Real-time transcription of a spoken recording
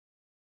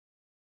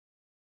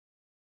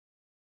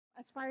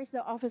As far as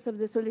the Office of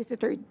the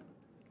Solicitor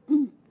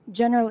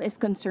General is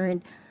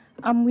concerned,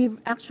 we've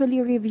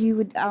actually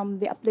reviewed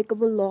the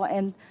applicable law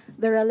and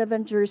the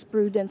relevant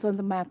jurisprudence on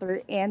the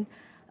matter, and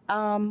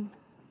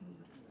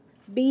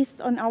based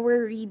on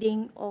our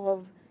reading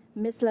of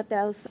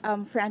Mislatel's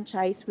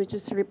franchise, which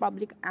is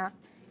Republic Act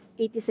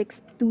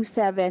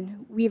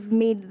 8627, we've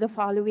made the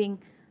following,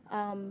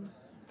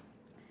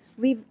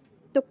 we've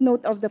took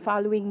note of the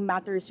following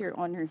matters, Your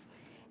Honor.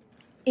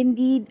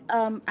 Indeed,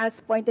 as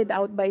pointed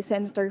out by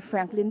Senator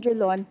Franklin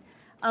Drilon,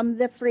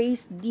 the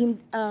phrase deemed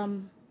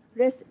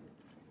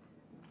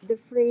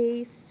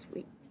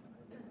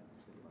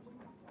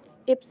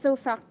ipso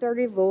facto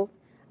revoke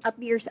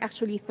appears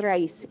actually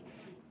thrice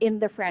in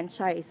the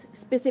franchise,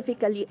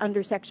 specifically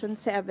under Section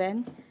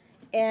 7,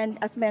 and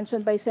as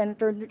mentioned by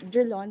Senator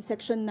Drilon,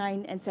 Section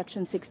 9 and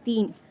Section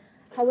 16.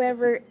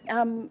 However,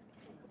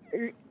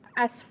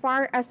 as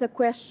far as the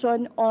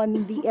question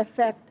on the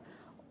effect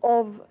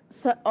of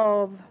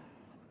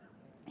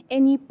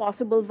any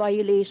possible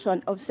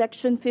violation of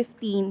Section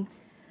 15,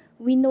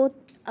 we note,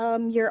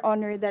 Your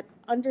Honor, that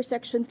under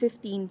Section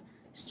 15,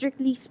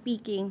 strictly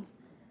speaking,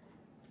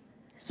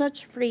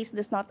 such phrase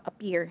does not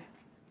appear.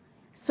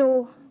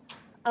 So,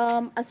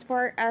 as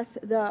far as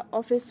the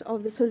Office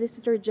of the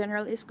Solicitor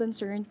General is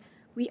concerned,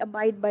 we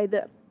abide by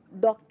the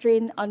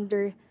doctrine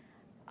under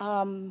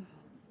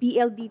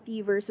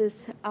PLDT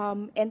versus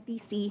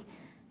NTC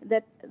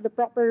that the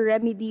proper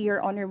remedy,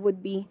 Your Honor,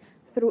 would be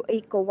through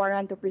a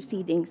warranto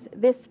proceedings.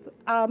 This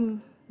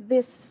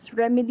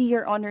remedy,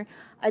 Your Honor,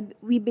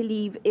 we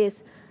believe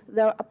is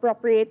the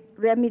appropriate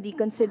remedy,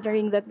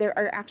 considering that there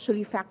are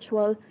actually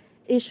factual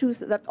issues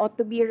that ought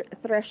to be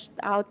threshed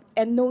out,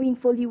 and knowing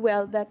fully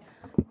well that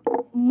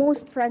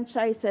most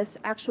franchises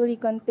actually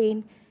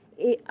contain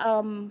a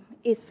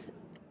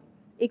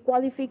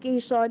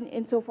qualification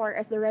insofar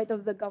as the right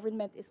of the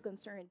government is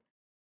concerned.